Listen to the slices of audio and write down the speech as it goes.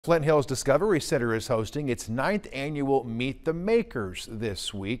Flint Hills Discovery Center is hosting its 9th annual Meet the Makers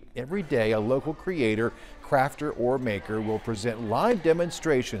this week. Every day, a local creator, crafter, or maker will present live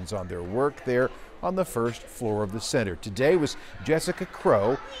demonstrations on their work there on the first floor of the center. Today was Jessica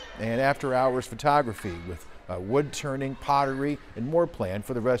Crow and after-hours photography with wood turning, pottery, and more planned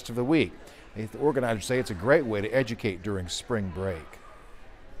for the rest of the week. The organizers say it's a great way to educate during spring break.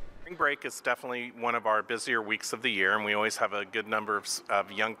 Spring break is definitely one of our busier weeks of the year, and we always have a good number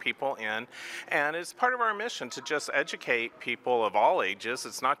of young people in. And it's part of our mission to just educate people of all ages.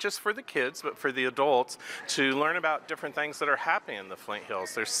 It's not just for the kids, but for the adults to learn about different things that are happening in the Flint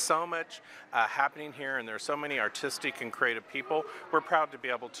Hills. There's so much happening here, and there's so many artistic and creative people. We're proud to be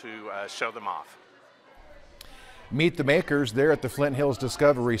able to show them off. Meet the Makers there at the Flint Hills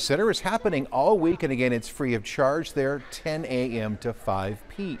Discovery Center is happening all week, and again, it's free of charge there, 10 a.m. to 5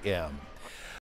 p.m.